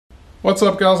What's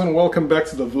up guys, and welcome back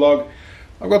to the vlog.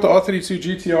 I've got the R32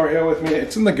 GTR here with me.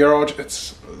 It's in the garage.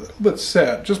 It's a little bit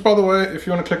sad. Just by the way, if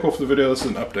you want to click off the video, this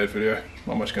is an update video.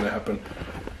 Not much going to happen.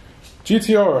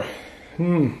 GTR.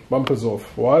 Bumper's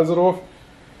off. Why is it off?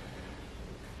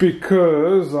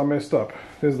 Because I messed up.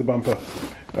 There's the bumper.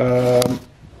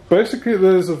 Basically,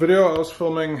 there's a video I was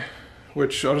filming,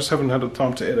 which I just haven't had the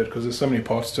time to edit because there's so many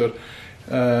parts to it.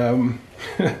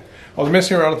 I was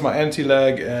messing around with my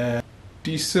anti-lag and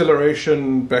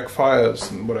deceleration backfires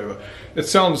and whatever. It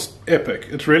sounds epic.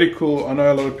 It's really cool. I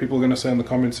know a lot of people are going to say in the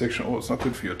comment section, oh, it's not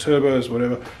good for your turbos,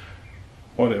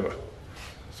 whatever.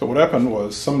 So what happened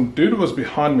was, some dude was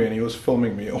behind me and he was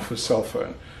filming me off his cell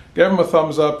phone. Gave him a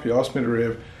thumbs up, he asked me to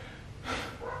rev.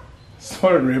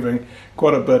 Started revving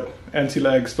quite a bit.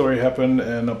 Anti-lag story happened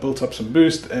and I built up some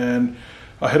boost and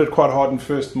I hit it quite hard, and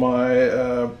first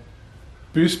my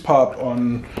boost pipe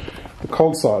on the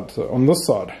cold side, so on this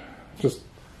side, just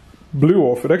blew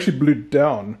off. It actually blew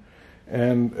down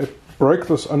and it broke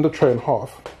this under tray in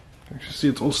half. You can see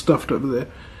it's all stuffed over there.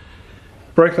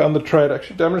 Broke the under tray. It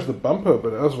actually damaged the bumper a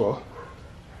bit as well,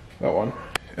 that one.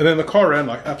 And then the car ran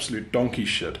like absolute donkey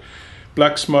shit.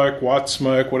 Black smoke, white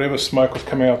smoke, whatever smoke was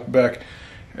coming out the back,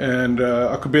 and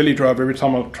I could barely drive. Every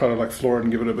time I try to like floor it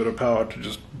and give it a bit of power to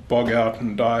just bog out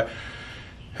and die.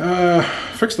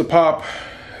 Fixed the pipe.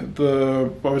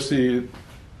 Obviously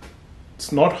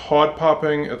it's not hard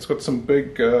piping, it's got some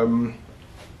big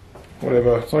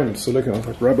whatever, it's not even silicone, it's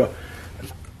like rubber.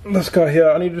 This guy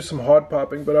here, I need to do some hard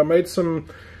piping, but I made some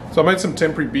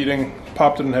temporary beading.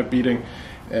 Pipe didn't have beading,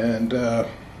 and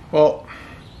well,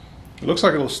 it looks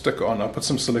like it'll stick on. I put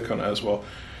some silicone as well,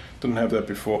 didn't have that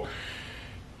before.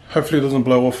 Hopefully it doesn't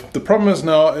blow off. The problem is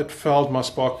now it failed my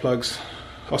spark plugs.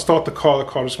 I'll start the car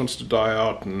just wants to die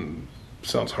out and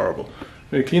sounds horrible.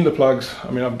 You clean the plugs. I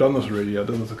mean, I've done this already. I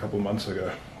did this a couple of months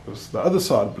ago because the other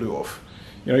side blew off.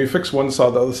 You know, you fix one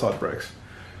side, the other side breaks.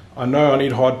 I know I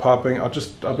need hard piping. I've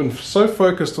been so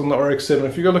focused on the RX-7.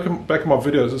 If you go look back at my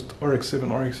videos, it's RX-7,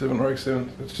 RX-7, RX-7.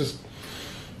 It's just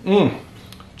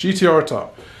GTR time.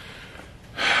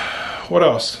 What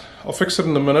else? I'll fix it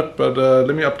in a minute, but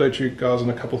let me update you guys on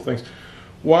a couple of things.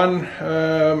 One,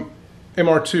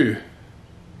 MR2.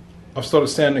 I've started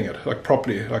sanding it, like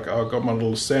properly. Like I've got my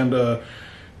little sander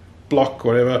block,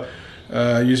 whatever,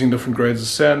 using different grades of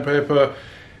sandpaper,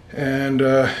 and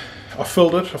I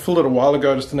filled it a while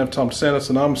ago. I just didn't have time to sand it,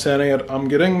 so now I'm sanding it. I'm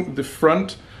getting the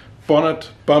front, bonnet,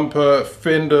 bumper,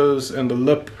 fenders, and the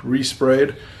lip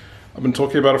resprayed. I've been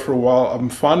talking about it for a while. I'm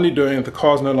finally doing it. The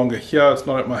car's no longer here. It's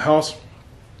not at my house,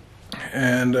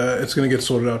 and it's going to get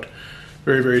sorted out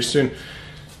very, very soon.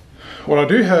 What I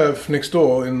do have next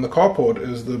door in the carport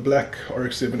is the black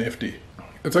RX-7 FD.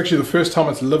 It's actually the first time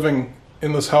it's living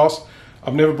in this house.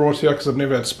 I've never brought it here because I've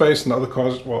never had space, and the other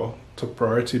cars, well, took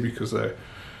priority because they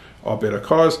are better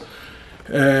cars.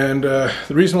 And the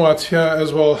reason why it's here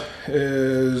as well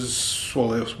is, well,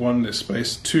 there's one, there's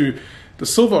space. Two, the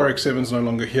silver RX-7 is no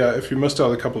longer here. If you missed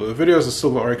out a couple of the videos, the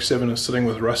silver RX-7 is sitting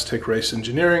with Russ Tech Race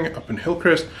Engineering up in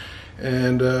Hillcrest.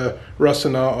 And Russ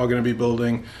and I are going to be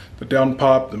building the down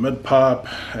pipe, the mid pipe,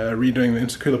 redoing the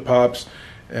intercooler pipes,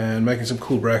 and making some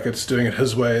cool brackets, doing it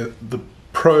his way, the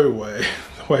pro way,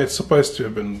 the way it's supposed to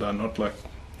have been done, not like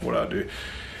what I do.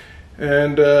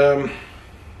 And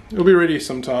it'll be ready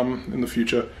sometime in the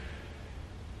future.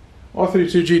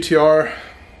 R32 GTR,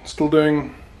 still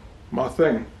doing my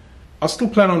thing. I still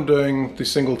plan on doing the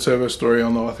single turbo story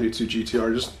on the R32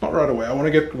 GTR, just not right away. I want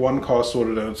to get one car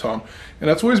sorted at a time, and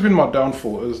that's always been my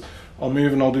downfall. Is I'll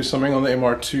move and I'll do something on the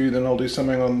MR2, then I'll do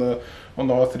something on the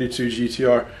R32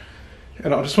 GTR,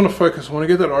 and I just want to focus. I want to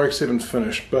get that RX-7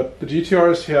 finished. But the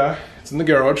GTR is here. It's in the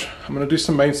garage. I'm going to do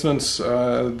some maintenance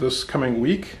this coming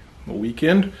week or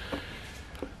weekend.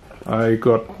 I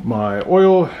got my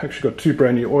oil. Actually, got two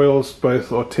brand new oils.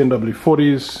 Both are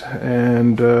 10W40s,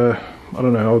 and I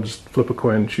don't know, I'll just flip a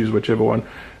coin and choose whichever one.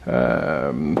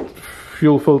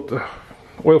 Fuel filter,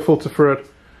 oil filter for it.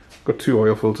 Got two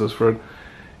oil filters for it.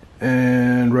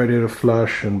 And radiator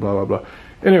flush and blah, blah, blah.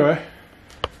 Anyway,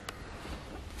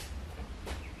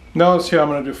 now it's here. I'm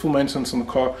going to do full maintenance on the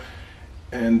car.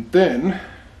 And then,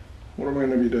 what am I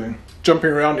going to be doing?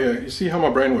 Jumping around here. You see how my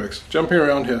brain works. Jumping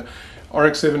around here.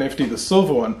 RX-7 FD, the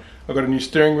silver one. I got a new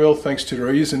steering wheel thanks to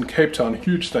Ruiz in Cape Town.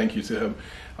 Huge thank you to him.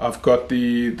 I've got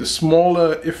the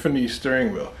smaller Ifany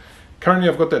steering wheel. Currently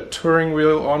I've got that touring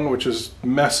wheel on, which is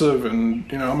massive,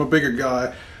 and you know, I'm a bigger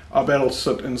guy. I'll be able to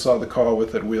sit inside the car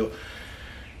with that wheel.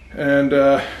 And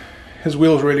his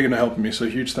wheel is really going to help me, so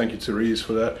huge thank you to Reese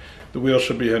for that. The wheel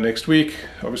should be here next week.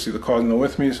 Obviously the car's not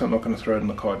with me, so I'm not going to throw it in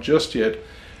the car just yet.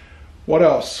 What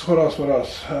else?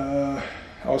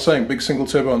 I was saying big single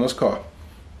turbo on this car.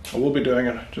 I will be doing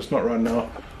it, just not right now.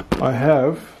 I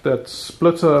have that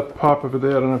splitter pipe over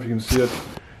there, I don't know if you can see it,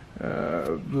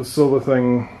 the silver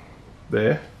thing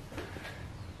there.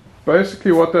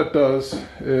 Basically what that does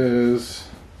is,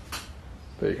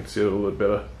 there you can see it a little bit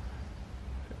better,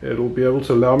 it'll be able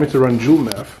to allow me to run dual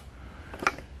nav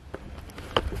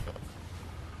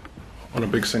on a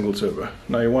big single turbo.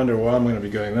 Now you wonder why I'm going to be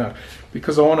going that.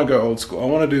 Because I want to go old school. I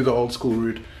want to do the old school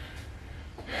route.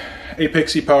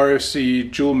 Apexy Power FC,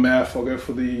 dual MAF. I'll go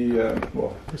for the,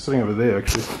 well, we're sitting over there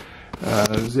actually.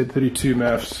 Z32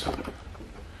 MAFs.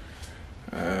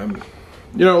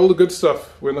 You know, all the good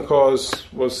stuff when the cars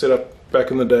was set up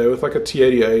back in the day with like a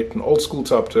T88, an old school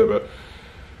type turbo.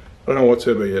 I don't know what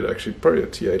turbo yet actually, probably a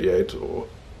T88 or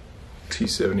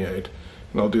T78.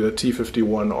 And I'll do a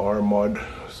T51R mod,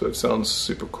 so it sounds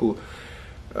super cool.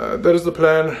 That is the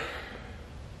plan.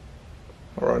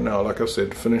 Alright, now, like I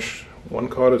said, finish one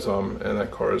car at a time, and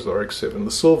that car is the RX-7,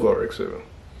 the silver RX-7.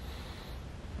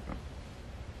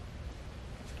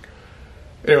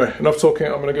 Anyway, enough talking.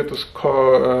 I'm going to get this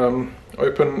car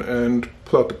open and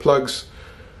pull out the plugs.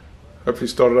 Hopefully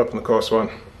start it up in the cast one.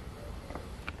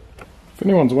 If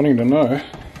anyone's wanting to know,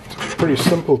 it's pretty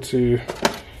simple to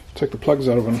take the plugs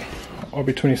out of an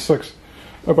RB26.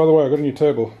 Oh, by the way, I got a new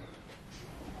table.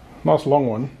 Nice long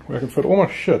one where I can fit all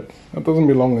my shit. That doesn't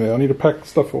belong there. I need to pack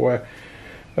stuff away.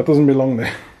 That doesn't belong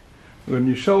there. Got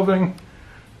new shelving.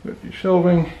 Got new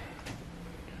shelving.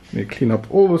 Need to clean up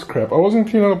all this crap. I wasn't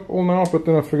cleaning up all now, but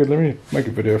then I figured let me make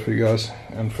a video for you guys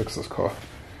and fix this car.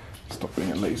 Stop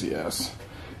being a lazy ass.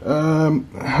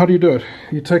 How do you do it?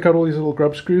 You take out all these little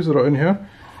grub screws that are in here,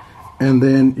 and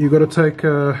then you got to take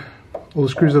all the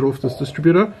screws that are off this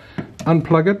distributor,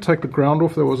 unplug it, take the ground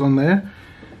off that was on there,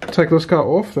 take this guy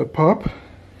off, that pipe,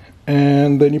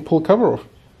 and then you pull the cover off,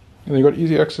 and you got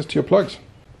easy access to your plugs.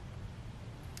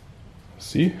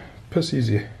 See? Piss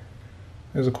easy.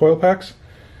 There's the coil packs.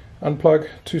 Unplug,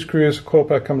 2 screws, coil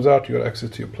pack comes out, you got access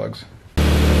to your plugs.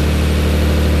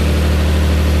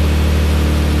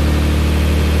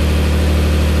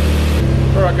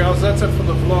 Alright guys, that's it for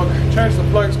the vlog. Changed the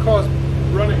plugs, car's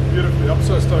running beautifully, I'm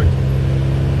so stoked.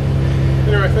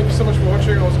 Anyway, thank you so much for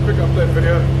watching. It was a quick update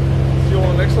video. See you all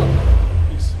on the next one.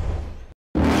 Peace.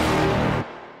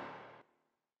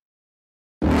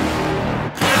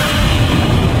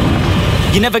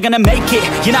 You're never gonna make it,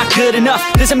 you're not good enough.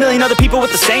 There's a million other people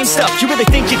with the same stuff. You really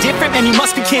think you're different? Man, you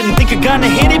must be kidding. Think you're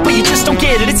gonna hit it, but you just don't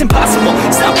get it. It's impossible,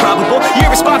 it's not probable, you're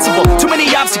irresponsible. Too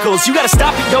many obstacles, you gotta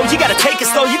stop it, yo. You gotta take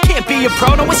it slow, you can't be a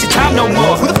pro. Don't waste your time no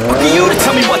more. Who the fuck are you to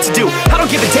tell me what to do? I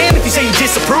don't give a damn if you say you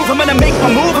disapprove. I'm gonna make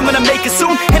my move, I'm gonna make it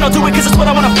soon. And I'll do it cause it's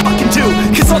what I wanna fucking do.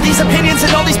 Cause all these opinions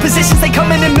and all these positions, they come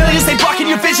in millions, they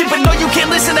blocking your vision. But no, you can't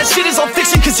listen, that shit is all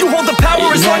fiction. Cause you hold the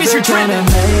power as long as you're dreaming.